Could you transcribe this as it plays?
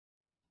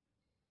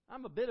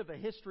I'm a bit of a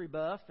history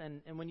buff,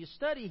 and when you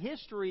study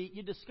history,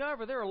 you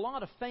discover there are a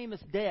lot of famous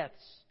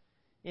deaths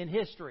in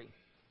history.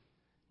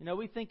 You know,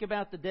 we think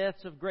about the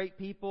deaths of great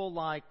people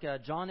like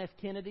John F.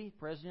 Kennedy,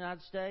 President of the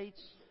United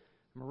States,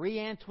 Marie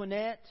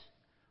Antoinette,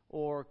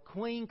 or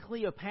Queen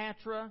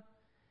Cleopatra.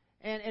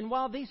 And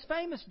while these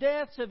famous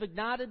deaths have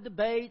ignited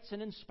debates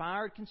and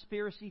inspired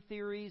conspiracy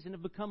theories and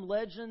have become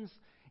legends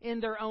in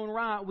their own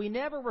right, we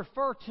never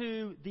refer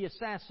to the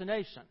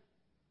assassination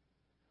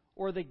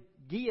or the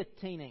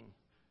guillotining.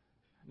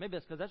 Maybe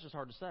that's because that's just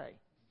hard to say.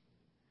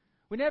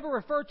 We never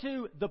refer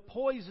to the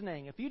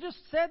poisoning. If you just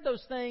said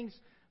those things,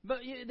 but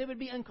it would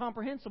be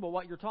incomprehensible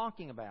what you're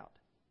talking about.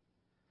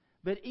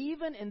 But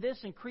even in this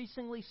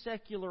increasingly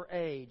secular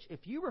age, if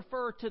you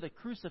refer to the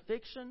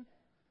crucifixion,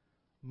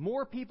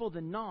 more people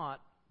than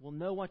not will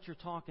know what you're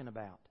talking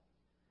about.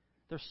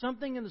 There's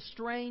something in the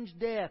strange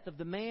death of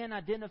the man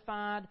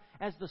identified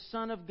as the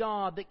Son of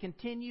God that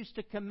continues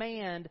to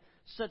command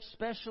such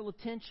special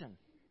attention.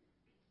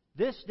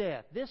 This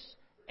death, this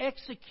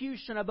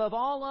execution above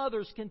all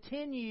others,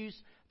 continues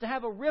to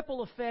have a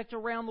ripple effect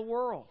around the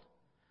world.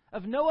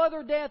 Of no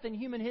other death in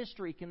human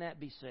history can that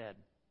be said.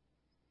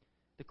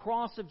 The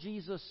cross of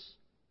Jesus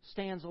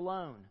stands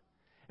alone.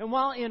 And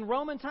while in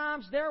Roman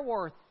times there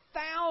were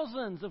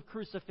thousands of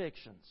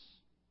crucifixions,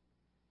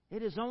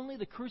 it is only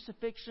the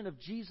crucifixion of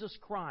Jesus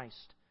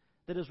Christ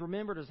that is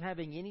remembered as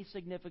having any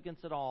significance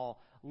at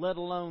all, let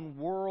alone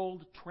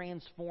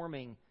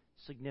world-transforming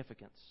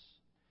significance.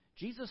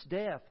 Jesus'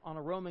 death on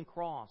a Roman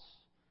cross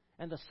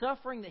and the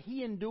suffering that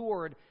He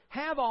endured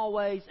have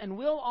always and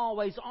will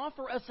always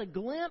offer us a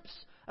glimpse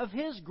of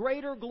His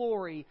greater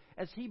glory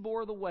as He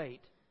bore the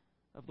weight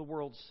of the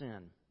world's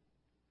sin.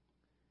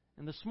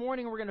 And this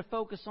morning we're going to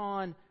focus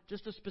on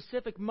just a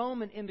specific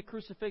moment in the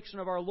crucifixion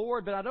of our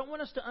Lord, but I don't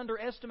want us to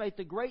underestimate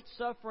the great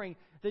suffering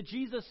that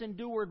Jesus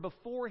endured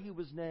before He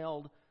was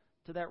nailed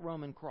to that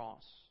Roman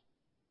cross.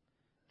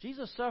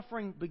 Jesus'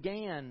 suffering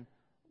began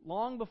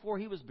long before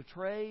He was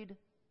betrayed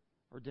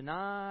or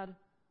denied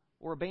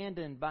or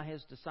abandoned by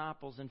His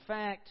disciples. In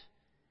fact,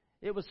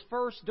 it was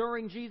first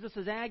during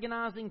Jesus'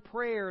 agonizing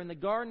prayer in the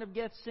Garden of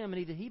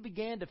Gethsemane that He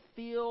began to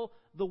feel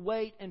the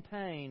weight and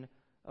pain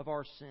of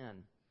our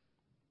sin.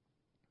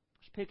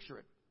 Just picture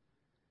it.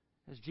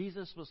 As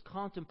Jesus was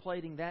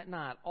contemplating that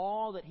night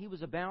all that He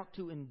was about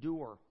to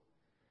endure,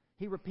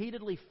 He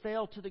repeatedly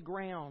fell to the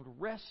ground,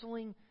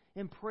 wrestling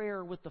in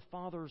prayer with the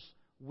Father's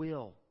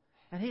will.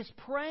 And His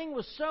praying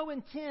was so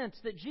intense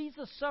that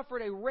Jesus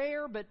suffered a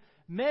rare but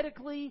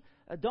medically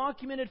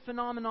documented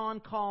phenomenon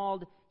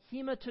called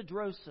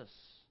hematidrosis,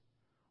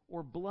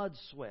 or blood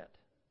sweat.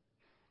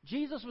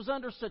 Jesus was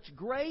under such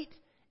great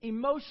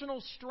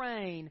emotional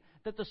strain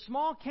that the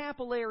small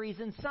capillaries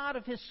inside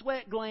of His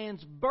sweat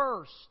glands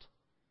burst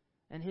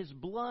and His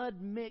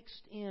blood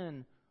mixed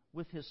in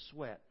with His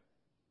sweat.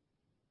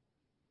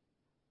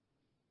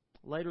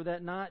 Later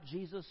that night,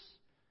 Jesus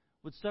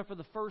would suffer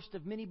the first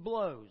of many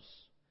blows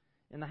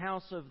in the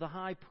house of the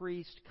high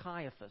priest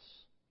Caiaphas.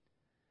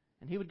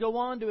 And He would go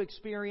on to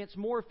experience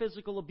more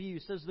physical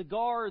abuse as the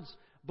guards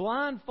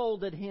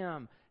blindfolded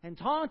Him and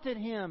taunted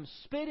Him,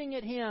 spitting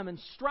at Him and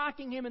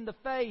striking Him in the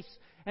face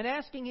and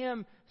asking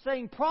Him,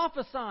 saying,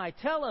 "Prophesy,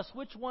 tell us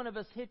which one of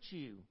us hit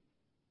you."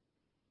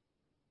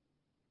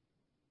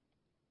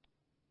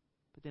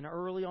 But then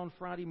early on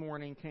Friday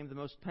morning came the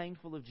most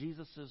painful of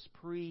Jesus'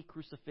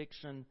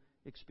 pre-crucifixion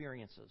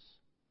experiences: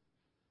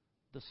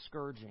 the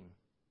scourging,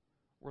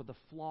 or the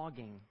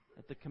flogging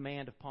at the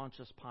command of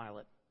Pontius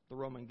Pilate, the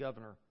Roman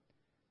governor.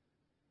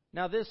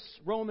 Now, this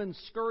Roman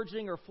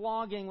scourging or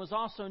flogging was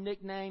also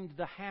nicknamed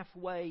the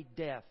halfway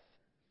death.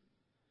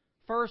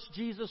 First,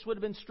 Jesus would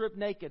have been stripped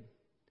naked.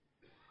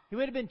 He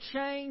would have been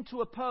chained to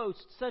a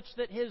post such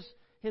that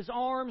his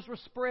arms were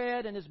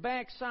spread and His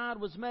backside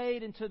was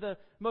made into the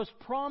most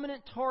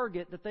prominent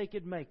target that they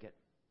could make it.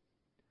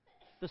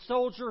 The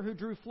soldier who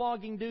drew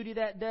flogging duty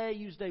that day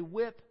used a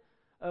whip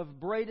of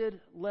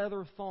braided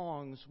leather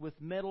thongs with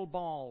metal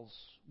balls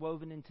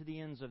woven into the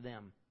ends of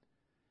them,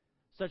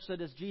 such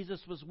that as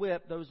Jesus was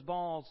whipped, those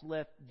balls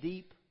left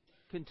deep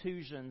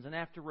contusions, and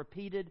after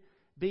repeated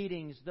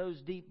beatings,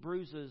 those deep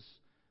bruises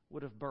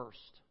would have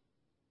burst.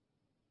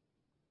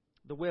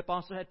 The whip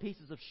also had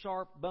pieces of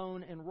sharp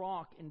bone and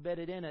rock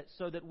embedded in it,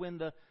 so that when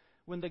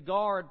the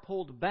guard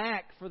pulled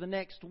back for the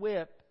next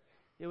whip,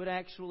 it would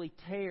actually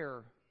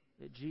tear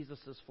at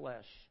Jesus'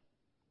 flesh.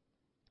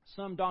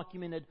 Some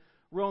documented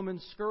Roman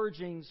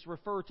scourgings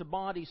refer to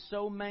bodies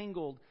so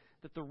mangled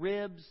that the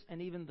ribs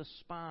and even the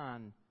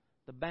spine,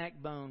 the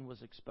backbone,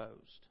 was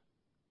exposed.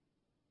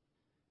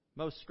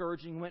 Most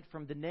scourging went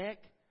from the neck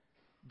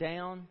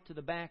down to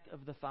the back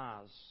of the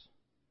thighs.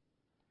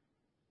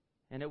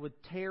 And it would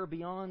tear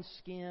beyond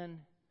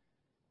skin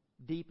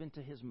deep into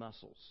His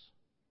muscles.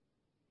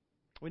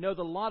 We know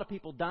that a lot of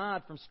people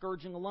died from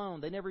scourging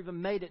alone. They never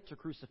even made it to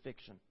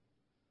crucifixion.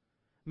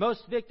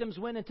 Most victims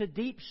went into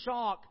deep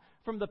shock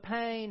from the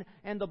pain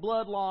and the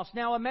blood loss.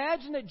 Now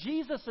imagine that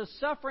Jesus is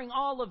suffering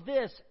all of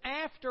this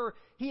after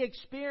He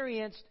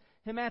experienced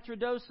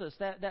hematodosis,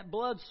 that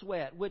blood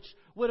sweat, which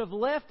would have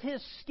left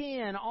his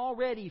skin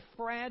already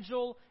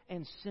fragile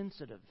and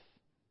sensitive.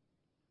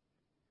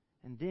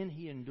 And then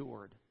He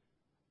endured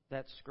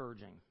that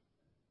scourging.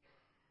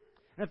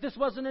 And if this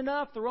wasn't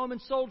enough, the Roman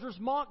soldiers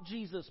mocked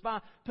Jesus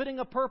by putting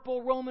a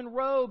purple Roman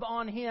robe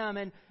on Him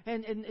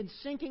and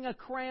sinking a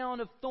crown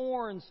of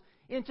thorns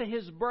into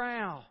His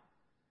brow.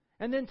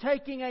 And then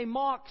taking a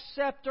mock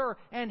scepter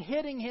and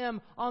hitting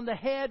Him on the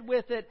head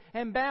with it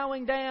and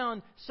bowing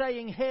down,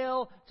 saying,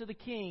 "Hail to the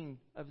King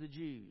of the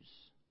Jews."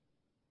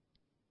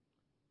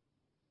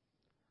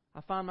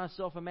 I find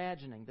myself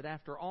imagining that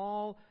after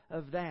all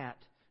of that,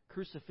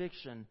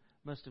 crucifixion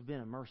must have been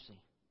a mercy.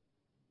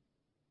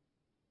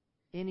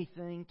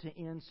 Anything to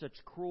end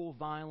such cruel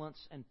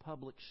violence and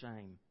public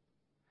shame.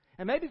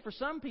 And maybe for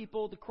some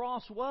people, the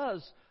cross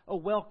was a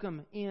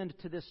welcome end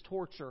to this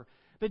torture.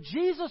 But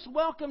Jesus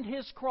welcomed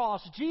His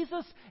cross.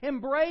 Jesus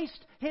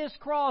embraced His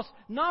cross,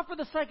 not for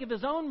the sake of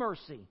His own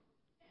mercy,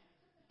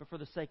 but for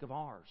the sake of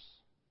ours.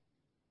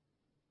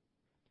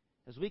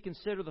 As we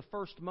consider the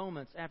first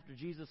moments after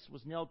Jesus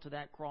was nailed to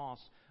that cross,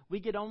 we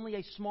get only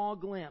a small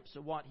glimpse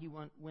of what He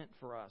went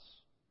for us.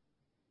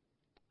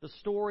 The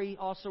story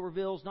also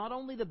reveals not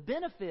only the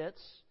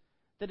benefits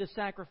that His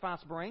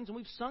sacrifice brings, and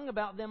we've sung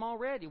about them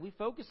already. We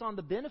focus on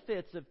the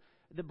benefits of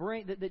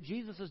that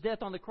Jesus'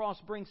 death on the cross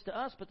brings to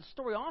us, but the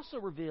story also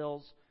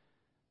reveals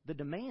the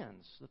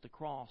demands that the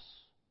cross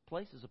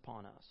places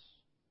upon us.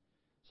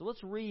 So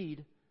let's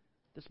read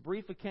this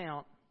brief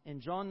account in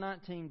John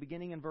 19,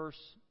 beginning in verse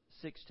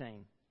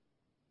 16.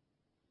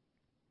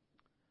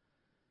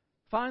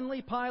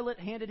 Finally, Pilate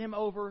handed Him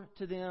over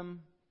to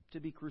them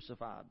to be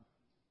crucified.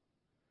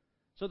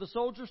 So the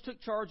soldiers took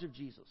charge of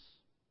Jesus.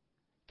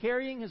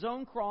 Carrying His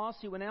own cross,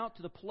 He went out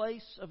to the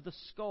place of the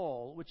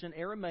skull, which in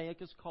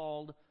Aramaic is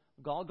called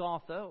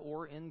Golgotha,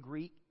 or in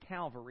Greek,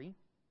 Calvary.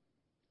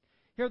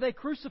 Here they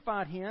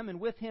crucified Him, and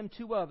with Him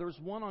 2 others,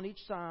 one on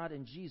each side,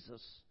 and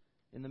Jesus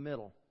in the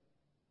middle.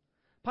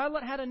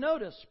 Pilate had a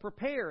notice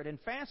prepared and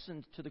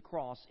fastened to the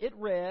cross. It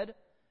read,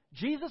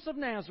 "Jesus of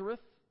Nazareth,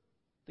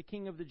 the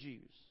King of the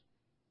Jews."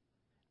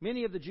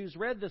 Many of the Jews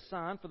read this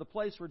sign, for the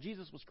place where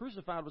Jesus was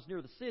crucified was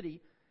near the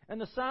city,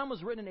 and the sign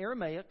was written in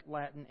Aramaic,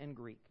 Latin, and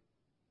Greek.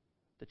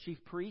 The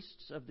chief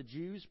priests of the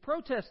Jews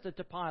protested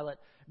to Pilate,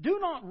 "Do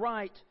not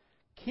write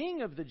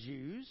King of the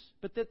Jews,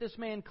 but that this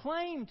man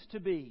claimed to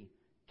be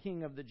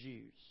King of the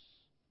Jews."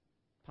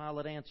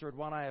 Pilate answered,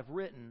 "What I have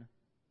written,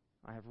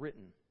 I have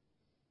written."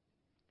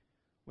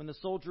 When the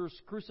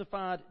soldiers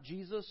crucified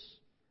Jesus,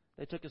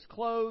 they took His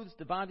clothes,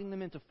 dividing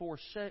them into 4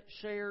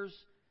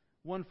 shares,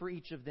 one for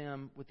each of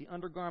them, with the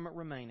undergarment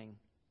remaining.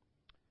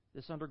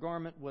 This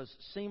undergarment was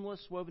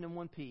seamless, woven in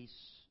one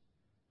piece,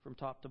 from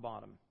top to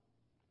bottom.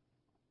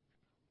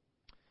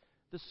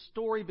 The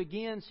story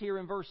begins here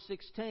in verse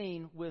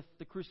 16 with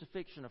the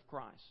crucifixion of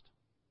Christ.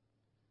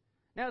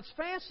 Now, it's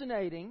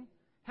fascinating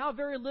how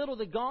very little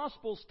the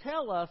Gospels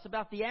tell us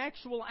about the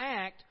actual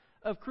act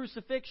of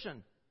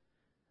crucifixion.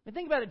 And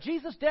think about it.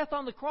 Jesus' death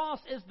on the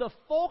cross is the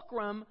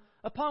fulcrum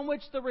upon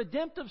which the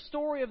redemptive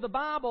story of the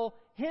Bible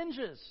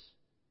hinges.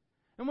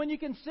 And when you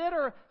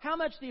consider how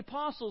much the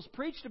apostles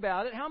preached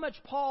about it, how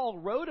much Paul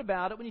wrote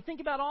about it, when you think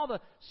about all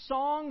the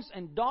songs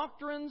and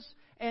doctrines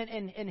and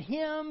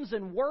hymns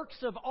and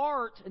works of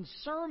art and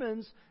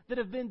sermons that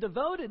have been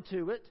devoted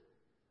to it,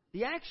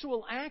 the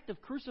actual act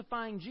of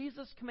crucifying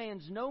Jesus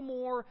commands no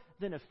more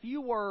than a few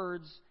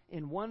words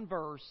in one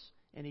verse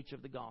in each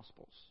of the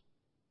Gospels.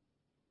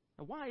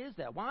 Now, why is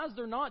that? Why is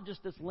there not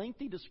just this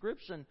lengthy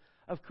description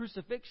of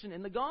crucifixion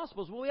in the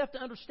Gospels? Well, we have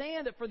to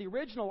understand that for the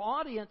original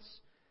audience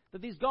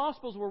that these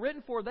Gospels were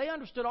written for, they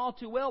understood all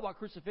too well what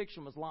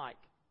crucifixion was like.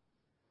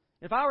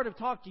 If I were to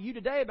talk to you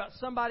today about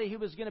somebody who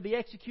was going to be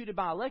executed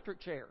by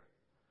electric chair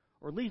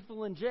or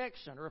lethal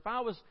injection, or if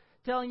I was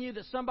telling you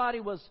that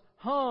somebody was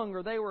hung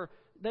or they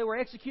were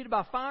executed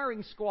by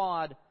firing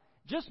squad,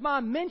 just my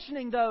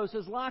mentioning those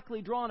has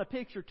likely drawn a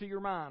picture to your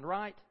mind,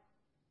 right?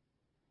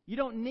 You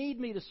don't need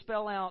me to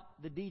spell out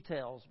the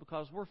details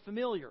because we're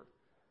familiar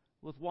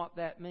with what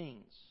that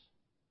means.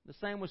 The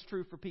same was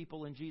true for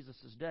people in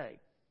Jesus' day.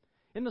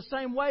 In the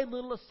same way,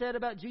 little is said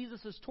about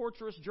Jesus'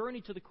 torturous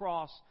journey to the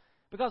cross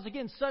because,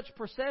 again, such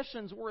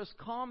processions were as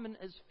common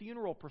as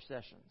funeral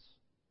processions.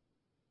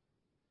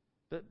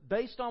 But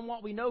based on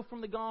what we know from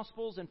the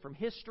Gospels and from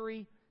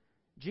history,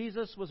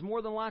 Jesus was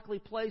more than likely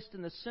placed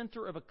in the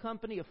center of a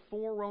company of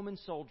 4 Roman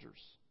soldiers.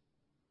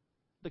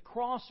 The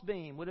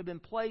crossbeam would have been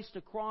placed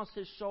across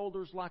His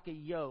shoulders like a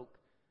yoke.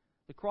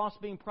 The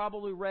crossbeam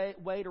probably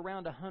weighed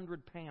around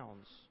 100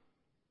 pounds.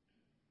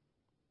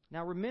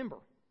 Now remember,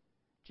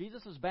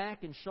 Jesus'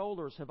 back and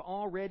shoulders have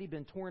already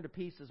been torn to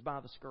pieces by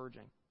the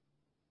scourging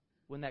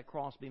when that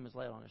crossbeam is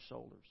laid on His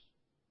shoulders.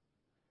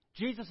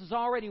 Jesus is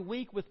already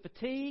weak with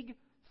fatigue,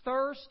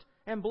 thirst,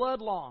 and blood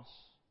loss.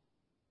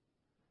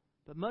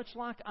 But much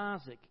like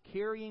Isaac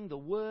carrying the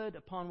wood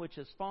upon which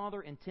his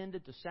father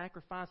intended to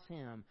sacrifice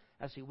him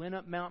as he went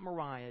up Mount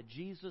Moriah,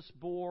 Jesus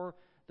bore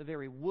the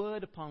very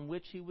wood upon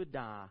which He would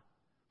die,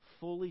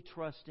 fully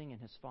trusting in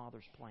His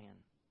Father's plan.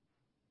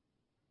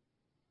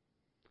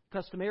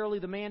 Customarily,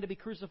 the man to be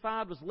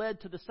crucified was led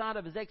to the site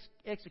of his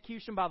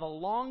execution by the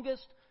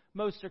longest,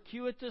 most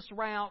circuitous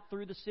route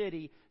through the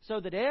city, so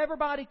that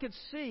everybody could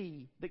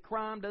see that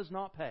crime does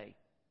not pay.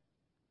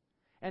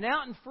 And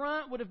out in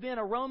front would have been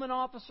a Roman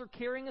officer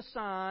carrying a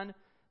sign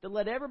that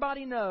let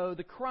everybody know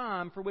the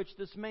crime for which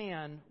this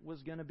man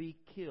was going to be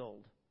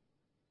killed.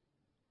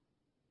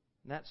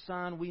 And that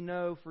sign we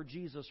know for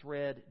Jesus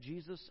read,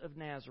 "Jesus of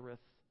Nazareth,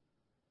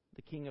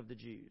 the King of the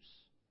Jews."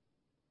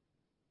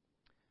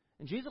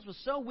 And Jesus was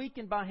so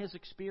weakened by his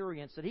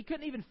experience that he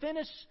couldn't even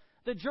finish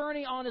the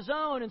journey on his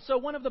own. And so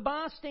one of the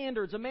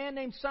bystanders, a man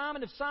named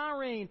Simon of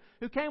Cyrene,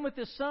 who came with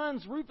his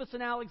sons Rufus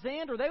and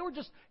Alexander, they were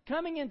just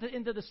coming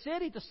into the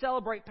city to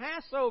celebrate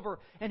Passover.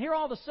 And here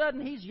all of a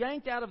sudden he's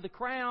yanked out of the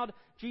crowd.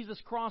 Jesus'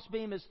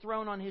 crossbeam is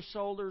thrown on his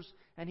shoulders,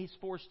 and he's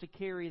forced to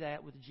carry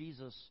that with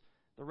Jesus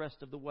the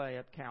rest of the way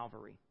up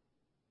Calvary.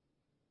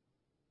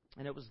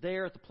 And it was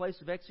there at the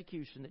place of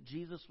execution that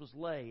Jesus was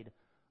laid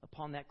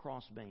upon that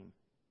crossbeam.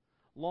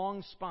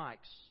 Long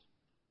spikes,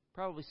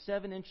 probably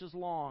 7 inches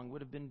long,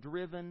 would have been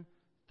driven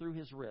through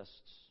his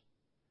wrists.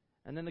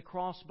 And then the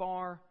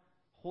crossbar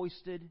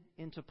hoisted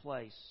into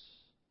place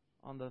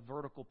on the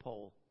vertical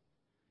pole.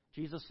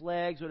 Jesus'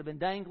 legs would have been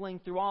dangling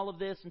through all of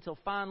this until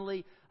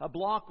finally a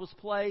block was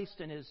placed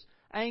and his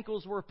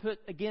ankles were put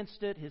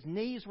against it. His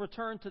knees were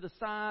turned to the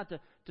side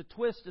to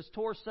twist his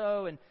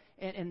torso, and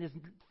his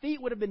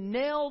feet would have been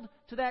nailed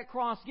to that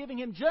cross, giving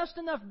him just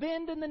enough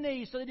bend in the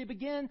knees so that he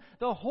began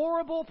the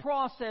horrible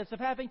process of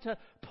having to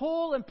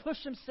pull and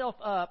push himself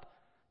up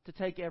to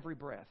take every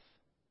breath.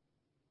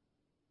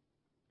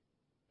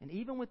 And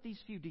even with these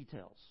few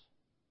details,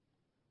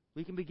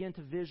 we can begin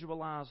to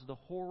visualize the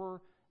horror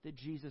that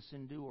Jesus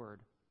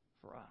endured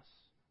for us.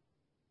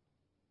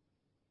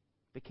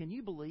 But can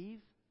you believe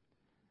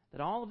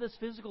that all of this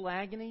physical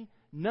agony,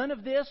 none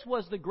of this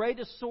was the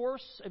greatest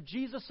source of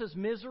Jesus'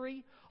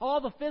 misery? All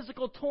the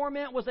physical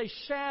torment was a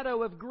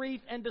shadow of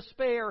grief and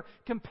despair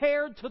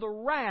compared to the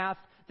wrath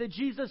that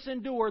Jesus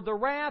endured, the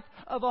wrath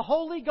of a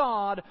holy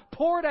God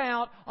poured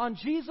out on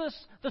Jesus,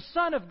 the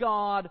Son of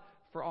God,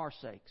 for our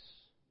sakes.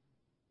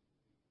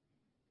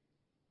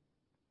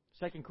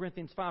 2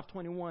 Corinthians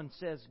 5:21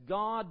 says,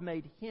 "God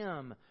made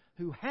Him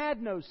who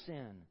had no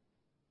sin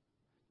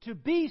to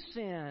be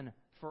sin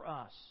for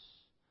us,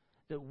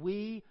 that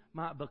we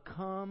might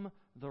become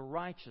the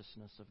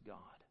righteousness of God."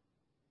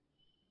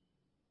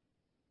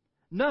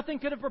 Nothing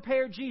could have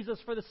prepared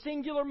Jesus for the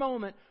singular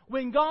moment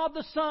when God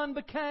the Son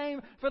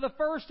became, for the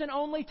first and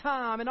only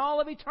time in all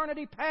of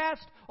eternity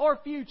past or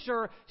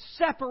future,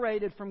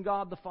 separated from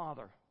God the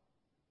Father.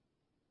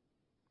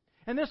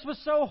 And this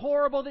was so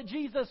horrible that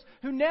Jesus,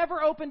 who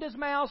never opened His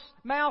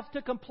mouth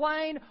to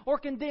complain or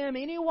condemn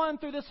anyone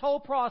through this whole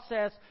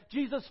process,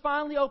 Jesus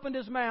finally opened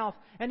His mouth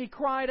and He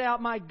cried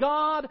out, my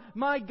God,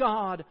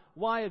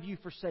 why have you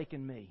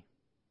forsaken me?"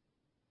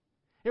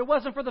 It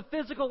wasn't for the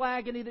physical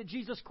agony that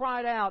Jesus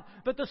cried out,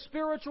 but the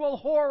spiritual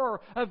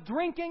horror of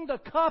drinking the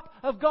cup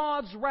of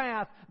God's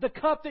wrath, the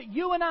cup that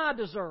you and I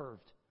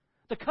deserved,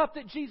 the cup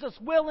that Jesus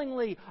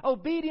willingly,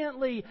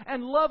 obediently,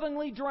 and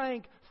lovingly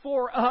drank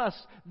for us.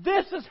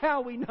 This is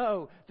how we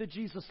know that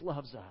Jesus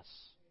loves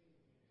us.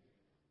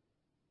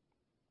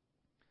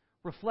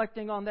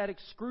 Reflecting on that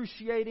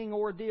excruciating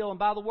ordeal, and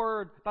by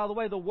the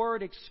way, the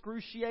word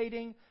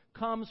excruciating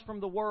comes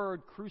from the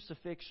word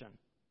crucifixion.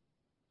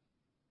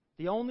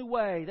 The only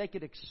way they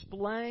could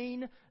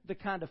explain the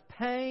kind of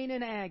pain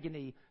and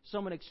agony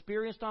someone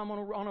experienced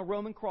on a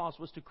Roman cross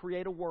was to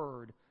create a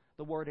word,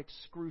 the word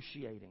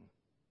excruciating.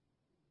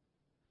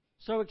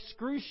 So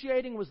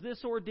excruciating was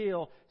this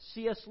ordeal,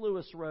 C.S.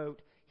 Lewis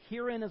wrote,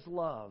 "Herein is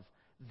love.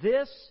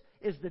 This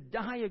is the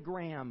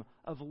diagram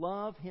of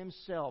love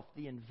himself,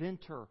 the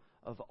inventor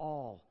of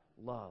all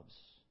loves."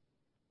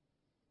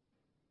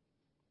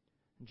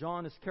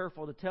 John is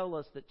careful to tell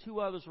us that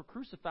 2 others were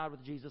crucified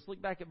with Jesus.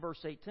 Look back at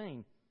verse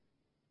 18.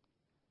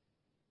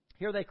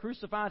 "Here they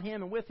crucified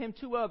Him, and with Him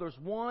 2 others,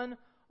 one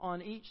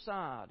on each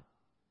side,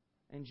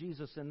 and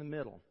Jesus in the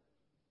middle."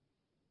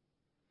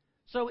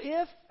 So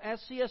if, as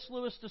C.S.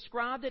 Lewis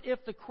described it,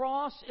 if the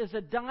cross is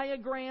a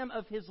diagram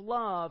of His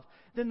love,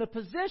 then the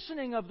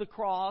positioning of the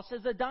cross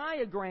is a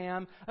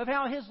diagram of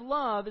how His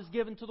love is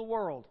given to the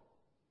world.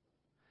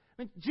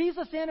 I mean,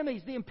 Jesus'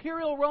 enemies, the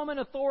imperial Roman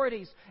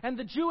authorities and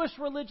the Jewish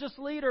religious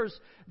leaders,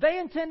 they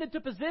intended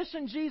to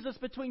position Jesus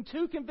between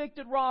 2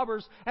 convicted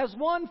robbers as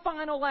one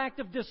final act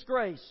of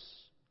disgrace.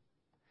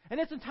 And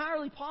it's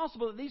entirely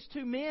possible that these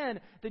 2 men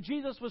that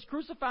Jesus was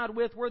crucified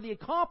with were the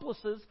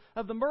accomplices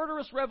of the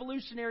murderous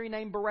revolutionary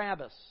named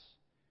Barabbas.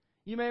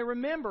 You may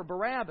remember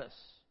Barabbas.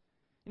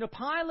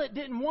 Pilate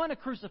didn't want to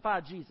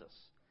crucify Jesus.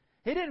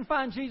 He didn't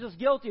find Jesus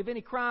guilty of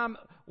any crime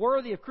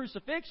worthy of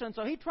crucifixion,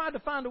 so he tried to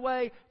find a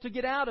way to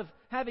get out of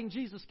having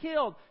Jesus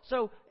killed.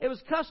 So it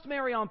was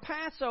customary on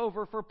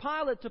Passover for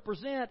Pilate to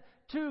present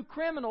 2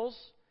 criminals,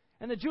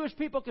 and the Jewish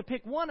people could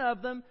pick one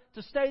of them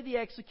to stay the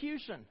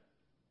execution.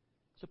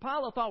 So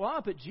Pilate thought, well,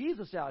 I'll put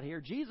Jesus out here.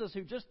 Jesus,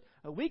 who just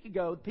a week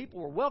ago, people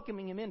were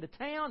welcoming Him into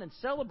town and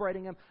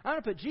celebrating Him. I'm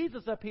going to put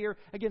Jesus up here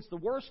against the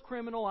worst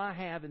criminal I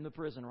have in the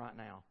prison right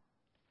now.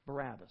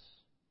 Barabbas.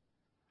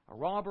 A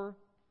robber,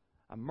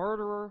 a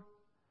murderer,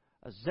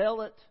 a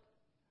zealot,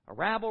 a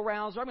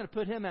rabble-rouser. I'm going to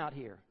put him out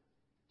here.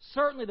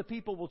 Certainly the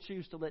people will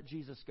choose to let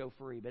Jesus go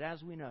free. But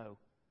as we know,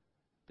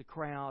 the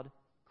crowd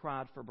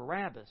cried for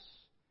Barabbas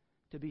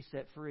to be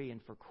set free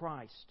and for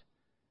Christ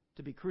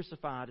to be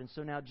crucified. And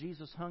so now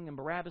Jesus hung in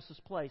Barabbas'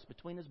 place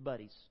between his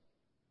buddies.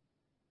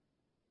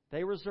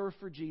 They reserved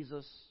for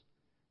Jesus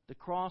the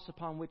cross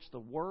upon which the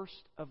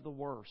worst of the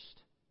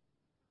worst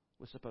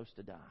was supposed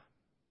to die.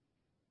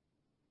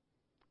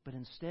 But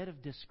instead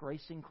of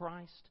disgracing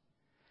Christ,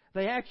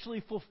 they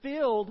actually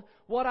fulfilled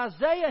what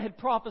Isaiah had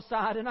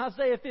prophesied in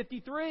Isaiah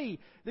 53,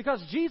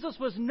 because Jesus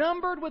was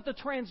numbered with the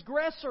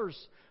transgressors,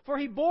 for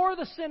He bore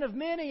the sin of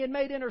many and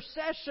made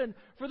intercession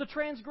for the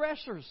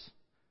transgressors.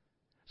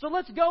 So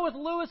let's go with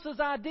Lewis's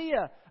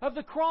idea of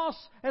the cross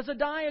as a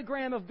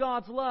diagram of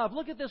God's love.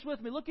 Look at this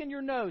with me. Look in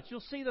your notes.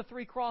 You'll see the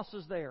 3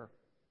 crosses there.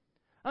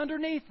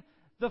 Underneath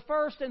the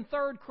first and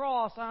third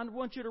cross, I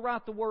want you to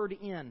write the word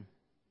 "in."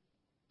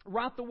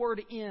 Write the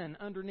word "in"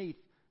 underneath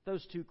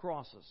those 2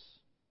 crosses.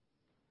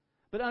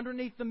 But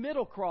underneath the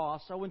middle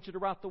cross, I want you to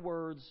write the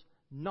words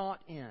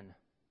 "not in."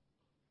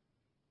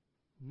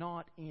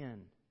 Not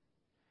in.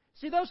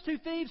 See, those 2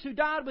 thieves who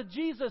died with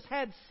Jesus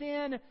had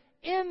sin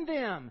in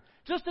them.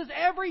 Just as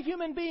every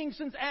human being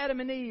since Adam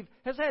and Eve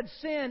has had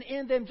sin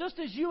in them. Just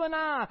as you and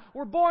I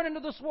were born into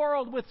this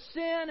world with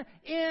sin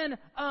in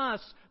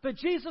us. But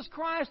Jesus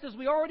Christ, as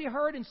we already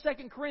heard in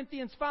 2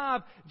 Corinthians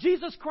 5,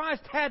 Jesus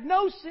Christ had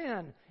no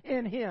sin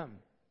in Him.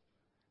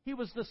 He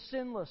was the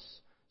sinless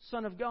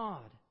Son of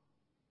God.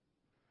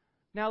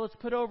 Now let's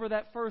put over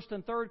that first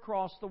and third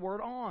cross the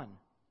word "on."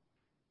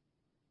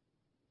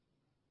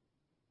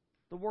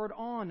 The word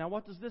 "on." Now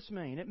what does this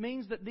mean? It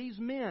means that these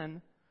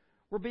men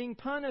were being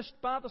punished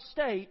by the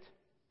state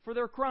for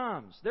their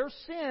crimes. Their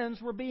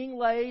sins were being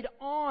laid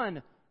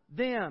on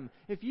them.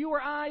 If you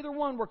or I, either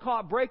one, were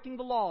caught breaking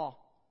the law,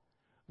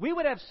 we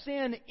would have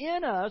sin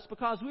in us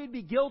because we would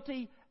be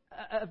guilty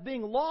of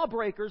being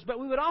lawbreakers, but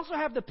we would also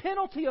have the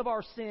penalty of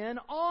our sin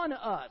on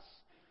us.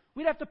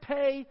 We'd have to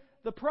pay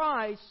the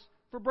price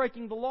for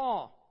breaking the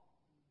law.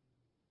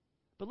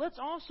 But let's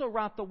also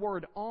write the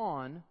word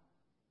 "on"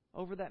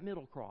 over that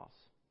middle cross.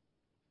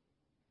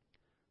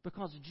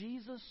 Because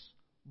Jesus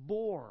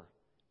bore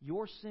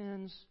your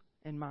sins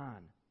and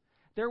mine.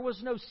 There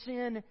was no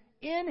sin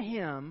in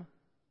Him,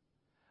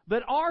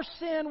 but our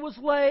sin was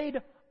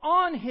laid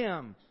on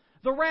Him.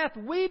 The wrath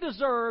we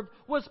deserved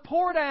was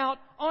poured out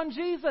on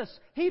Jesus.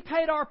 He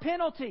paid our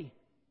penalty.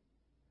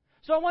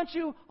 So I want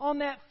you on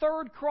that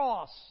third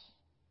cross,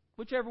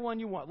 whichever one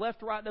you want,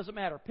 left or right, doesn't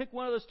matter. Pick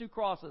one of those 2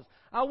 crosses.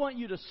 I want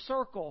you to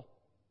circle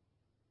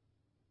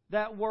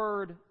that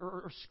word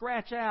or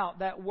scratch out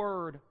that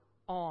word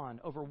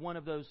 "on" over one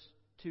of those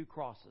 2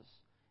 crosses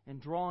and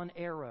draw an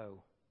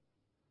arrow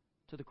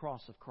to the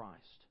cross of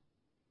Christ.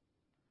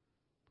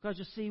 Because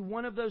you see,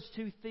 one of those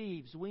 2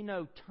 thieves we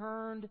know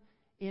turned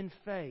in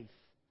faith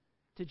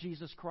to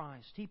Jesus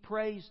Christ. He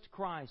praised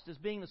Christ as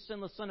being the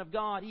sinless Son of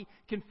God. He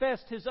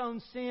confessed his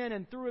own sin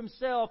and threw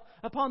himself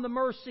upon the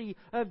mercy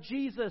of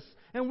Jesus.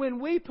 And when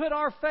we put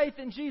our faith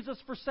in Jesus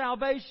for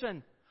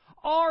salvation,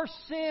 our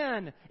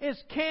sin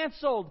is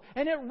canceled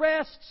and it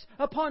rests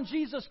upon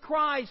Jesus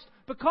Christ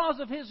because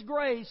of His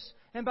grace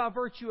and by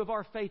virtue of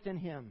our faith in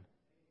Him.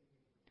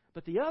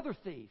 But the other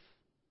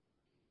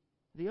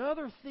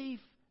thief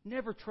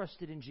never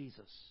trusted in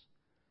Jesus.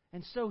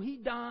 And so he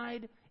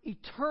died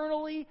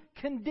eternally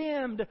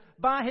condemned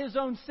by his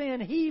own sin.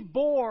 He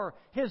bore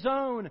his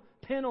own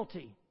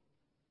penalty.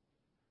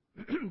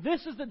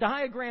 This is the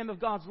diagram of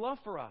God's love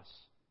for us.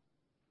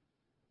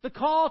 The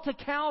call to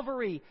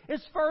Calvary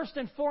is first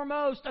and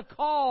foremost a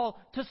call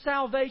to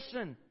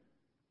salvation.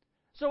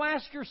 So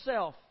ask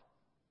yourself,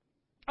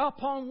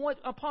 upon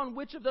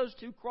which of those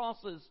 2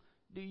 crosses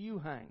do you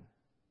hang?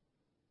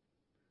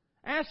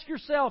 Ask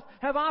yourself,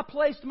 have I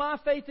placed my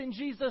faith in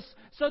Jesus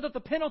so that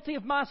the penalty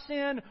of my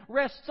sin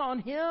rests on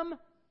Him?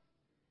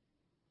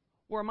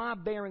 Or am I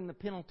bearing the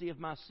penalty of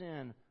my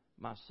sin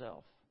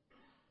myself?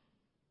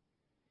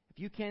 If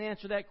you can't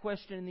answer that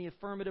question in the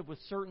affirmative with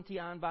certainty,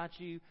 I invite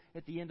you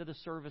at the end of the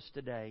service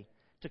today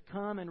to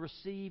come and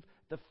receive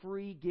the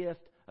free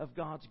gift of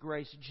God's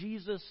grace.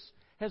 Jesus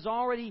has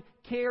already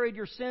carried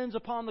your sins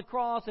upon the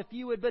cross. If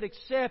you would but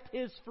accept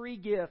His free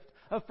gift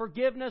of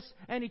forgiveness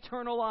and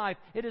eternal life,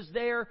 it is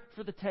there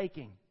for the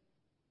taking.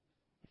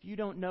 If you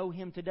don't know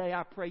Him today,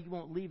 I pray you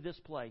won't leave this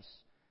place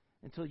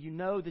until you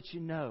know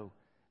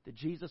that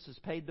Jesus has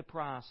paid the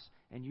price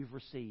and you've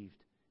received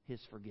His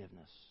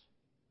forgiveness.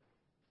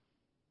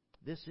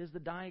 This is the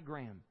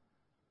diagram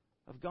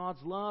of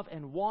God's love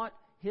and what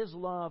His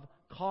love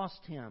cost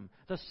Him.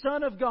 The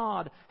Son of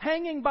God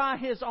hanging by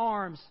His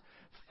arms,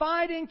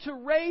 fighting to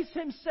raise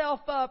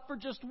Himself up for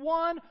just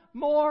one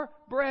more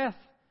breath,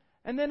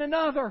 and then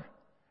another,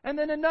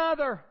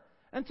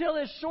 until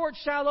His short,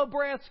 shallow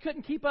breaths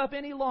couldn't keep up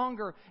any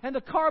longer, and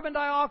the carbon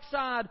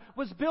dioxide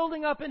was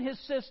building up in His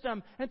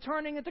system and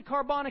turning into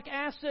carbonic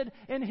acid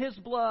in His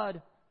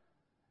blood.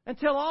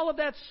 Until all of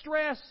that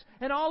stress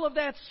and all of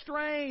that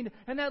strain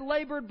and that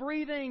labored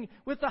breathing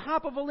with the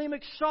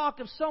hypovolemic shock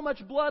of so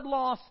much blood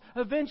loss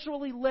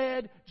eventually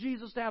led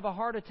Jesus to have a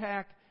heart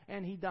attack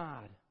and He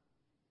died.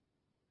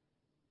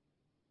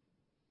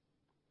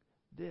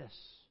 This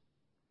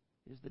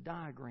is the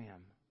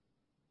diagram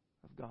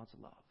of God's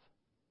love.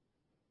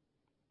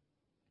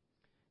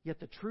 Yet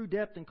the true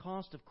depth and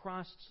cost of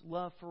Christ's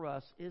love for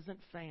us isn't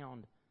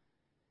found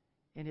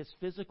in His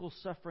physical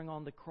suffering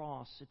on the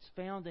cross. It's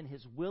found in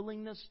His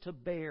willingness to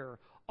bear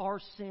our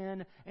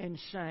sin and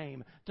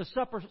shame, to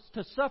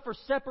suffer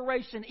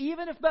separation,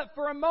 even if but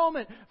for a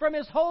moment, from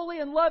His holy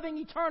and loving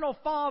eternal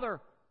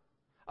Father.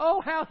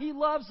 Oh, how He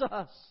loves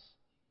us!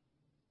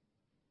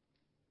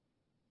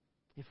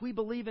 If we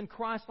believe in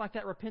Christ like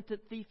that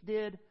repentant thief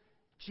did,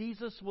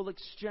 Jesus will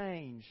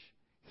exchange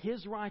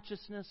His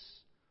righteousness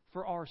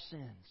for our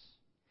sins,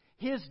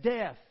 His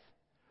death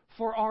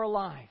for our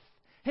life,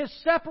 His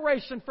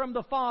separation from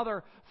the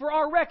Father for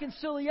our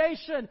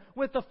reconciliation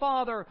with the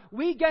Father.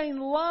 We gain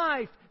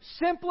life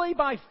simply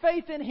by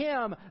faith in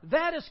Him.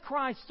 That is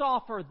Christ's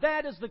offer.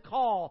 That is the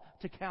call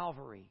to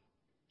Calvary.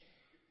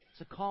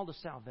 It's a call to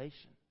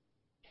salvation.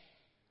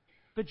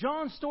 But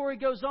John's story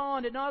goes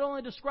on. It not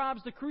only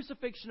describes the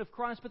crucifixion of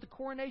Christ, but the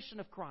coronation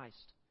of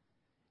Christ.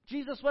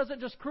 Jesus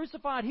wasn't just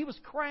crucified, He was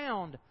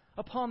crowned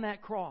upon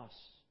that cross.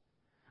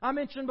 I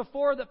mentioned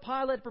before that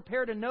Pilate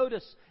prepared a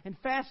notice and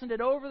fastened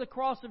it over the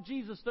cross of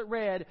Jesus that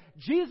read,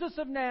 "Jesus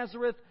of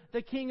Nazareth,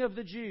 the King of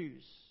the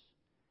Jews."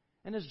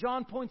 And as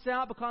John points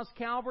out, because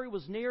Calvary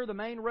was near the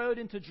main road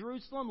into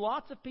Jerusalem,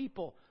 lots of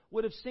people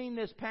would have seen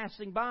this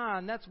passing by.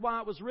 And that's why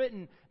it was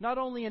written not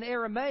only in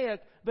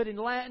Aramaic, but in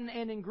Latin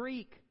and in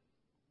Greek.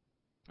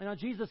 And now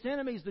Jesus'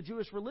 enemies, the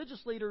Jewish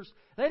religious leaders,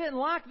 they didn't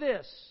like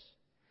this.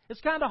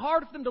 It's kind of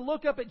hard for them to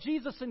look up at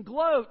Jesus and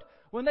gloat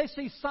when they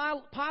see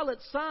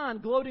Pilate's sign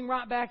gloating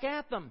right back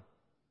at them.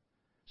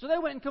 So they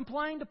went and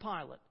complained to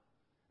Pilate.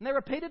 And they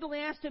repeatedly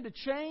asked him to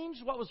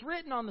change what was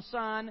written on the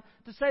sign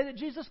to say that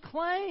Jesus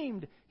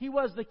claimed He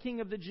was the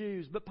King of the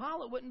Jews. But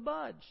Pilate wouldn't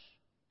budge.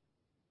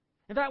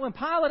 In fact, when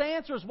Pilate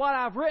answers, "What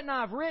I've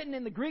written,"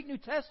 in the Greek New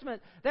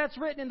Testament, that's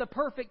written in the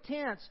perfect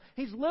tense.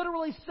 He's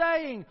literally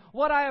saying,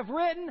 "What I have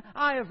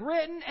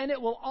written, and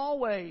it will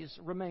always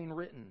remain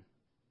written."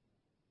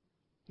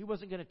 He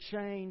wasn't going to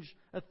change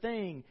a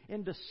thing.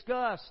 In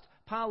disgust,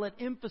 Pilate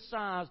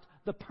emphasized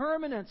the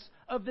permanence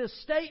of this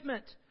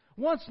statement.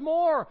 Once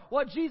more,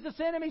 what Jesus'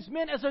 enemies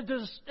meant as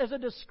a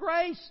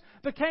disgrace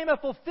became a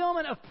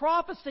fulfillment of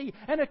prophecy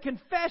and a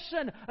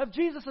confession of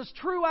Jesus'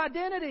 true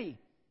identity.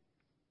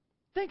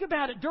 Think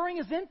about it. During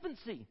His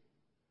infancy,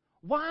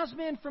 wise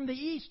men from the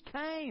east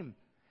came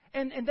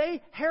and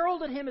they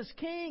heralded Him as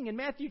king. In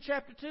Matthew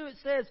chapter 2 it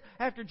says,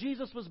 after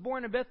Jesus was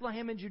born in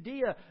Bethlehem in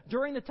Judea,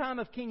 during the time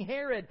of King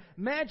Herod,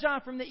 Magi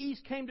from the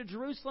east came to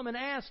Jerusalem and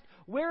asked,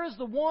 "Where is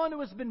the one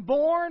who has been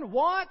born?"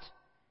 What?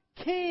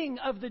 King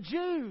of the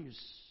Jews.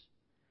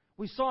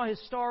 We saw His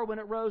star when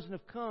it rose and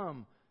have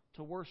come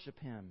to worship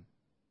Him.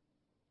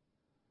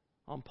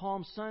 On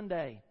Palm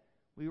Sunday,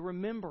 we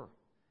remember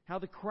how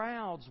the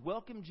crowds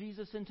welcomed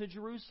Jesus into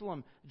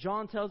Jerusalem.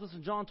 John tells us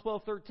in John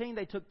 12:13,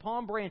 they took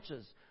palm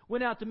branches,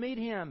 went out to meet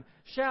Him,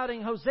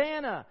 shouting,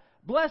 "Hosanna!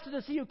 Blessed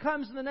is He who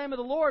comes in the name of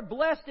the Lord.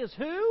 Blessed is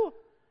who?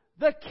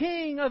 The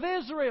King of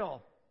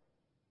Israel."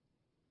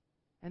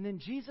 And then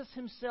Jesus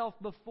Himself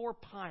before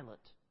Pilate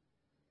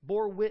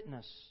bore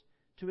witness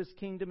to His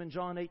kingdom in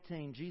John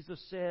 18.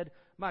 Jesus said,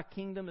 "My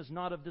kingdom is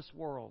not of this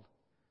world.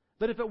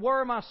 But if it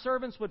were, my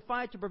servants would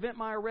fight to prevent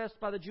my arrest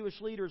by the Jewish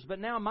leaders. But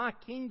now my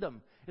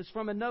kingdom is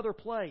from another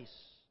place."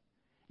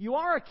 "You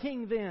are a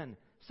king then,"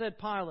 said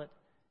Pilate.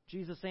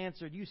 Jesus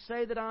answered, "You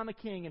say that I'm a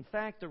king. In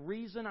fact, the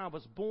reason I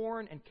was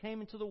born and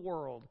came into the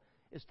world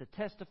is to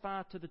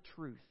testify to the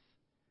truth.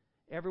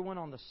 Everyone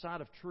on the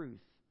side of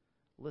truth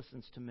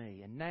listens to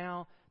me." And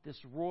now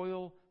this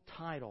royal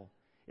title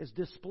is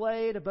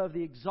displayed above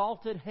the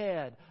exalted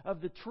head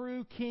of the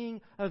true King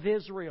of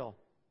Israel.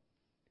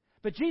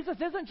 But Jesus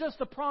isn't just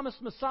the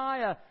promised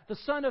Messiah, the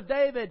Son of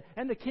David,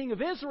 and the King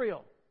of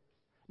Israel.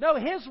 No,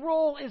 His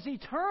rule is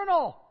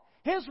eternal.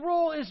 His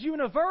rule is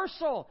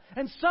universal.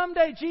 And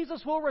someday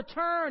Jesus will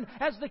return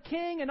as the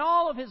King in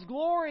all of His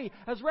glory,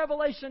 as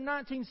Revelation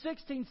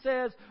 19:16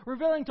 says,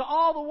 revealing to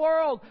all the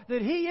world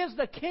that He is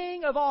the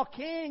King of all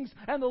kings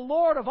and the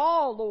Lord of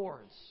all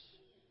lords.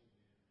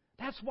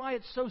 That's why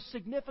it's so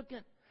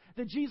significant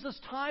that Jesus'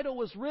 title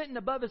was written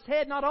above His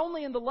head, not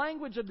only in the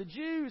language of the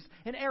Jews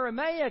in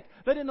Aramaic,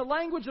 but in the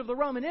language of the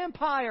Roman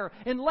Empire,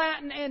 in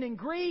Latin and in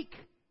Greek.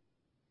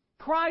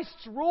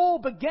 Christ's rule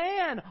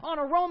began on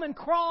a Roman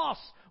cross,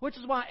 which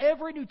is why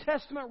every New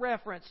Testament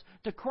reference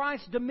to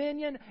Christ's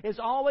dominion is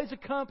always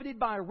accompanied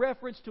by a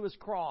reference to His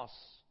cross.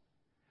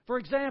 For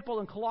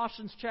example, in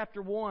Colossians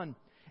chapter 1,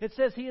 It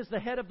says He is the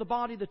head of the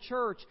body, the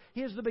church.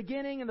 He is the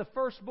beginning and the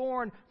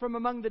firstborn from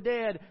among the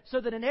dead,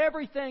 so that in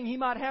everything He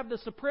might have the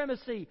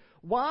supremacy.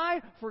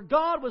 Why? For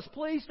God was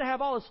pleased to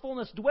have all His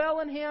fullness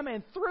dwell in Him,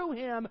 and through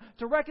Him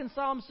to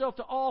reconcile Himself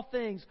to all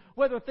things,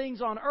 whether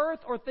things on earth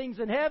or things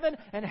in heaven.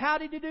 And how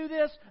did He do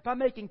this? By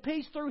making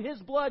peace through His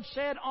blood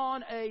shed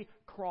on a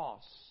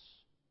cross.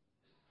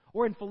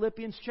 Or in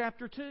Philippians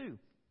chapter 2.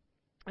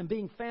 And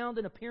being found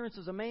in appearance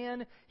as a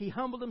man, He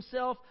humbled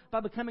Himself by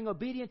becoming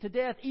obedient to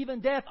death,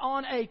 even death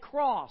on a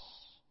cross.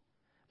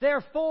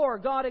 Therefore,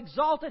 God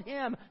exalted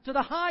Him to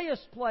the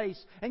highest place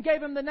and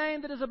gave Him the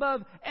name that is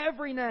above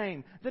every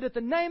name, that at the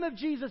name of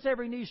Jesus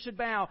every knee should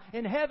bow,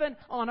 in heaven,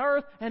 on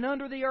earth, and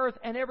under the earth,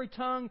 and every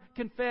tongue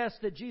confess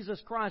that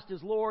Jesus Christ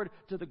is Lord,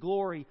 to the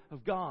glory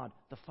of God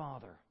the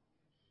Father.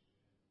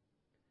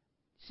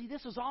 See,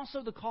 this is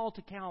also the call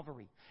to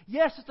Calvary.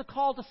 Yes, it's a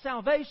call to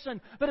salvation,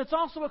 but it's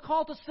also a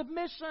call to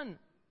submission.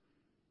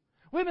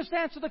 We must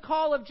answer the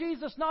call of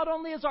Jesus not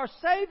only as our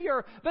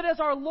Savior, but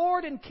as our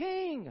Lord and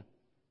King.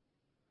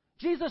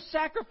 Jesus'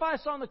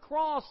 sacrifice on the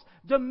cross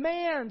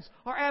demands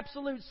our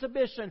absolute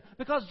submission,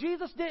 because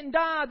Jesus didn't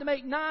die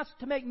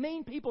to make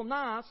mean people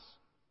nice.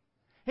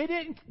 He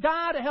didn't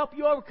die to help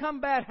you overcome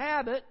bad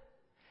habit.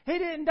 He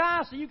didn't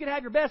die so you could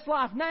have your best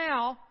life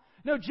now.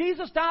 No,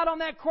 Jesus died on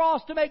that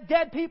cross to make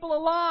dead people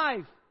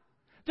alive,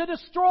 to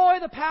destroy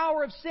the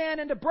power of sin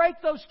and to break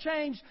those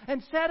chains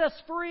and set us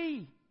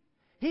free.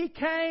 He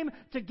came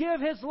to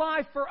give His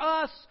life for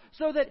us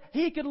so that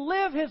He could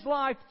live His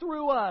life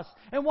through us.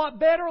 And what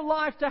better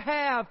life to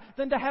have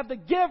than to have the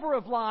giver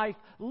of life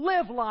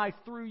live life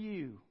through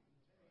you?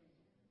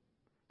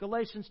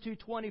 Galatians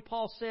 2:20,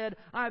 Paul said,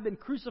 I have been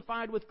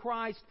crucified with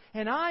Christ,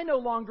 and I no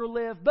longer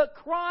live, but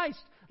Christ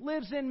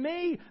lives in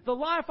me. The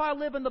life I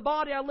live in the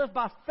body, I live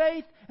by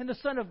faith in the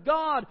Son of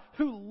God,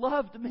 who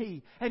loved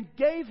me and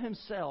gave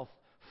Himself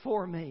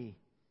for me.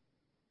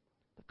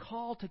 The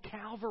call to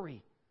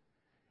Calvary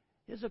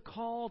is a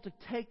call to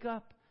take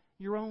up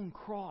your own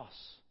cross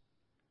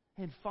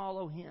and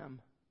follow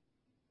Him.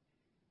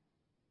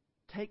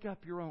 Take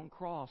up your own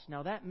cross.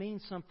 Now that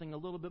means something a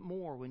little bit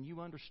more when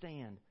you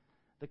understand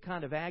the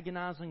kind of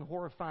agonizing,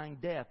 horrifying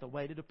death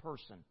awaited a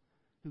person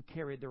who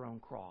carried their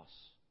own cross.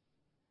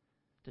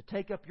 To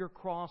take up your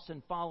cross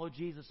and follow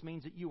Jesus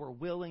means that you are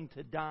willing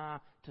to die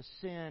to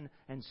sin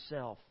and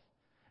self.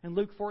 In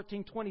Luke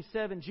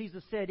 14:27,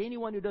 Jesus said,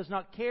 anyone who does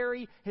not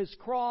carry his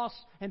cross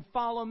and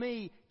follow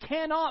me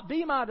cannot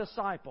be my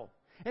disciple.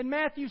 In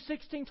Matthew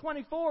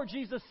 16:24,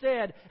 Jesus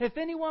said, if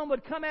anyone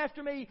would come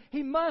after me,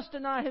 he must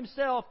deny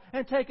himself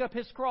and take up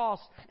his cross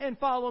and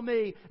follow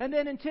me. And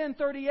then in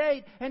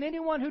 10:38, and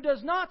anyone who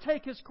does not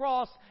take his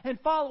cross and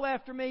follow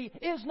after me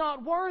is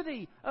not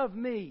worthy of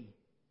me.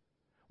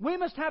 We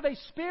must have a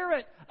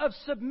spirit of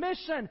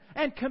submission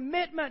and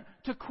commitment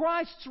to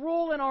Christ's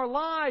rule in our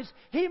lives.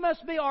 He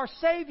must be our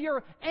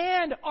Savior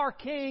and our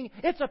King.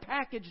 It's a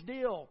package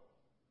deal.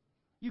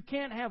 You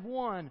can't have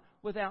one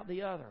without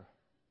the other.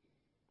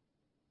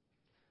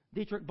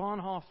 Dietrich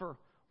Bonhoeffer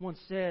once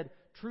said,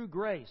 true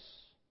grace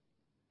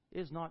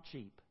is not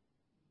cheap.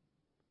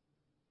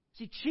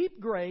 See, cheap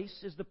grace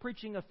is the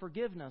preaching of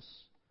forgiveness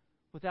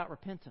without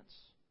repentance,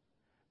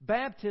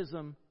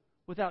 baptism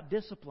without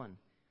discipline,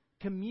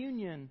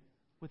 communion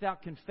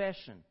without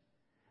confession.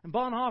 And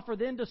Bonhoeffer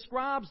then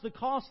describes the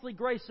costly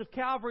grace of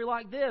Calvary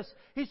like this.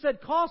 He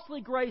said,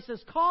 costly grace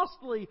is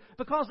costly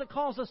because it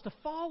calls us to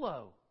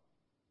follow.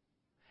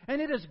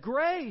 And it is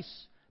grace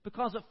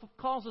because it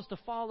calls us to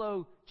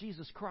follow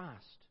Jesus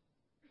Christ.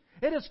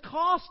 It is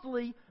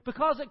costly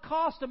because it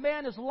cost a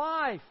man his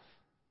life.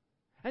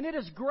 And it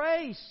is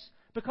grace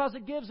because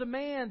it gives a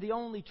man the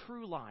only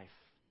true life.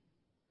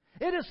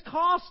 It is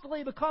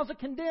costly because it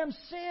condemns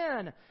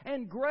sin,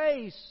 and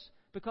grace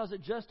because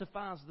it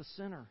justifies the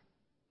sinner.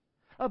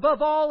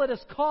 Above all, it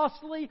is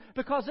costly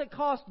because it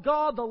cost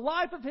God the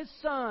life of His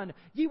Son.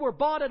 Ye were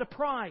bought at a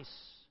price.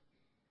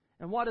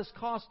 And what has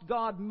cost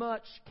God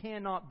much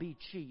cannot be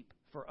cheap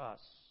for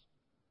us.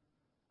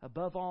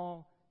 Above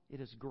all,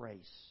 it is grace,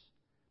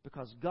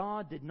 because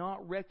God did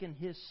not reckon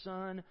His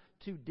Son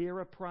too dear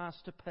a price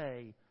to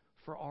pay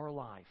for our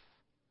life,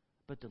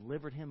 but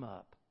delivered Him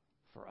up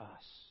for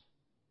us.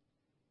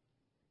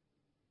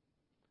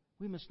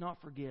 We must not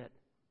forget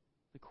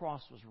the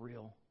cross was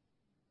real.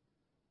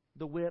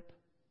 The whip,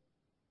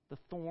 the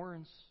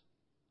thorns,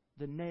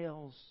 the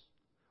nails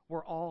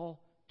were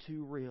all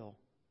too real,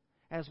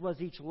 as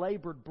was each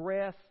labored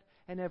breath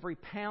and every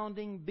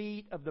pounding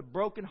beat of the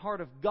broken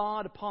heart of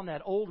God upon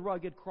that old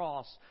rugged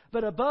cross.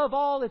 But above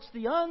all, it's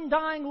the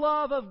undying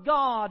love of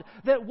God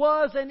that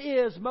was and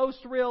is most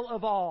real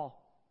of all.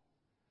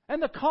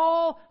 And the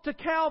call to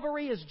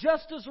Calvary is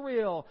just as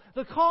real.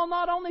 The call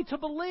not only to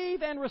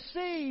believe and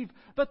receive,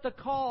 but the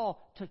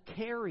call to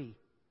carry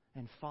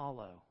and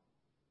follow.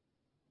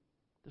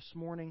 This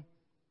morning,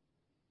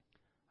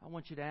 I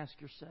want you to ask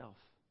yourself,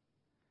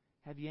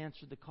 have you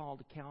answered the call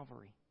to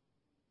Calvary?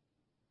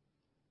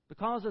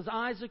 Because as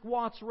Isaac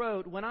Watts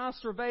wrote, when I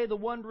survey the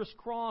wondrous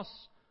cross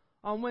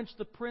on which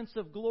the Prince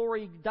of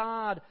Glory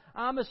died,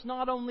 I must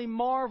not only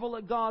marvel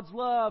at God's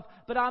love,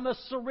 but I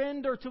must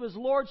surrender to His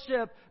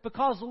Lordship,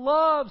 because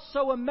love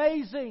so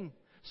amazing,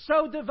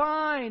 so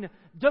divine,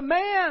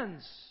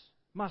 demands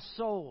my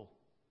soul,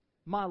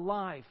 my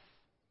life,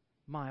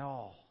 my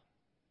all.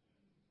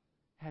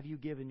 Have you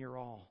given your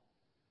all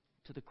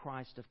to the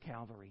Christ of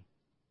Calvary?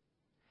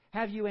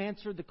 Have you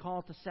answered the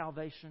call to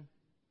salvation?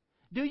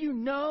 Do you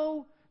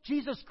know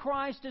Jesus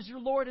Christ is your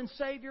Lord and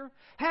Savior?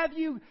 Have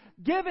you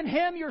given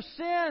Him your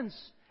sins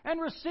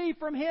and received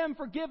from Him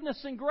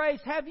forgiveness and grace?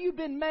 Have you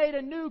been made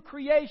a new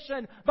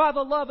creation by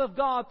the love of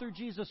God through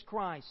Jesus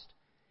Christ?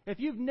 If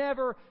you've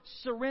never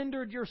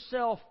surrendered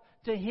yourself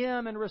to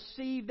Him and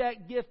received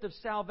that gift of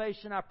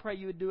salvation, I pray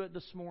you would do it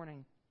this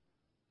morning.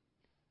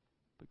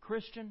 But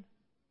Christian,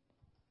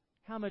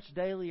 how much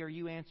daily are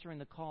you answering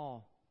the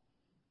call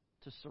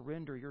to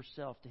surrender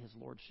yourself to His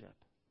Lordship?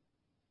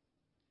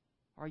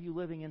 Are you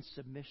living in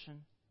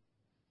submission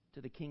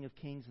to the King of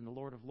Kings and the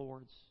Lord of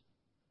Lords?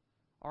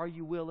 Are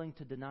you willing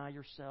to deny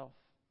yourself,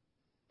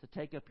 to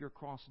take up your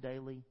cross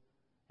daily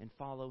and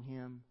follow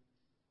Him?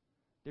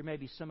 There may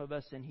be some of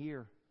us in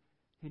here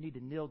who need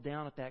to kneel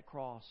down at that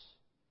cross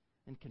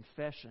in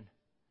confession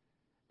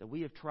that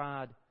we have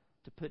tried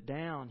to put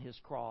down His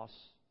cross.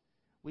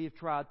 We have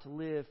tried to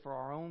live for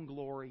our own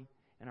glory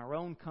and our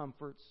own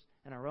comforts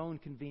and our own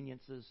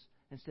conveniences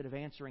instead of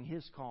answering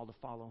His call to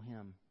follow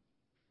Him.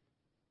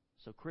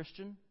 So,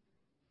 Christian,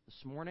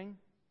 this morning,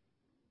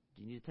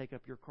 do you need to take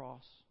up your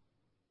cross?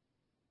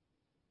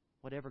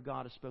 Whatever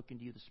God has spoken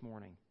to you this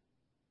morning,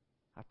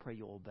 I pray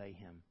you'll obey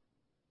Him.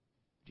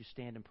 Would you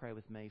stand and pray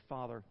with me?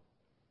 Father,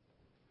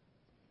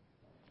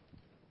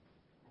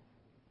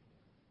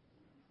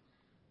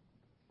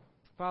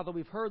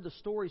 we've heard the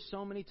story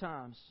so many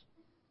times.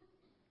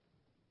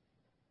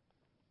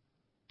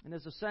 And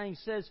as the saying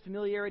says,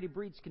 familiarity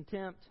breeds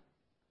contempt,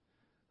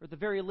 or at the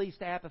very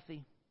least,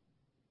 apathy.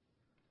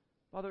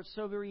 Father, it's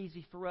so very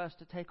easy for us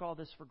to take all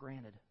this for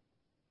granted.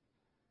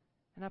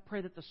 And I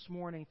pray that this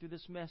morning, through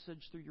this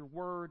message, through your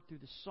word, through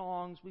the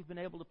songs, we've been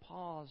able to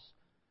pause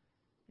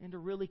and to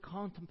really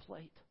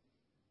contemplate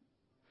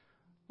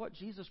what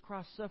Jesus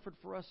Christ suffered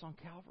for us on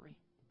Calvary.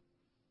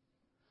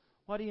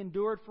 What He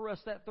endured for us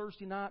that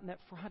Thursday night and that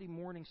Friday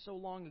morning so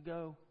long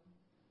ago.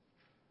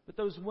 But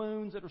those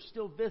wounds that are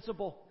still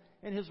visible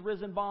in His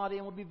risen body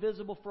and will be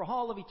visible for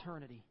all of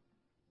eternity.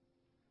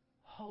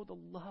 Oh, the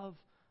love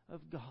of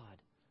God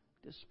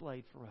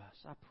displayed for us.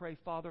 I pray,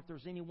 Father, if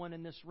there's anyone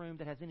in this room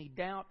that has any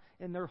doubt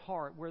in their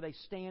heart where they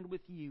stand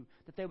with you,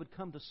 that they would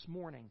come this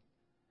morning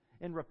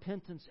in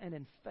repentance and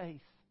in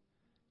faith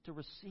to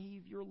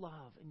receive your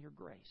love and your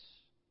grace.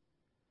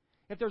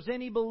 If there's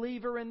any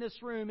believer in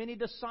this room, any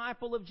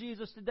disciple of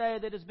Jesus today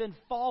that has been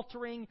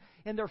faltering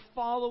in their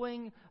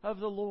following of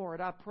the Lord,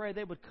 I pray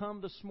they would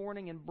come this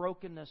morning in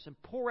brokenness and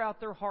pour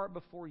out their heart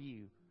before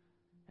you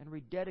and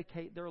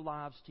rededicate their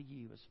lives to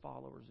you as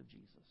followers of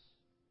Jesus.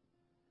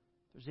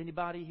 If there's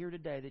anybody here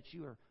today that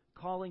you are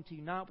calling to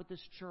unite with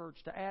this church,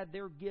 to add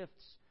their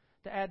gifts,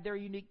 to add their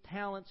unique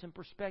talents and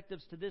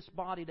perspectives to this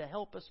body to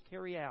help us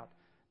carry out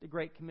the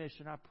Great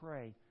Commission, I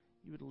pray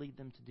you would lead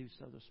them to do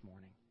so this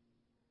morning.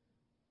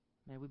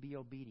 May we be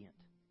obedient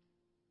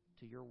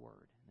to your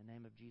word. In the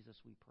name of Jesus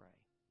we pray.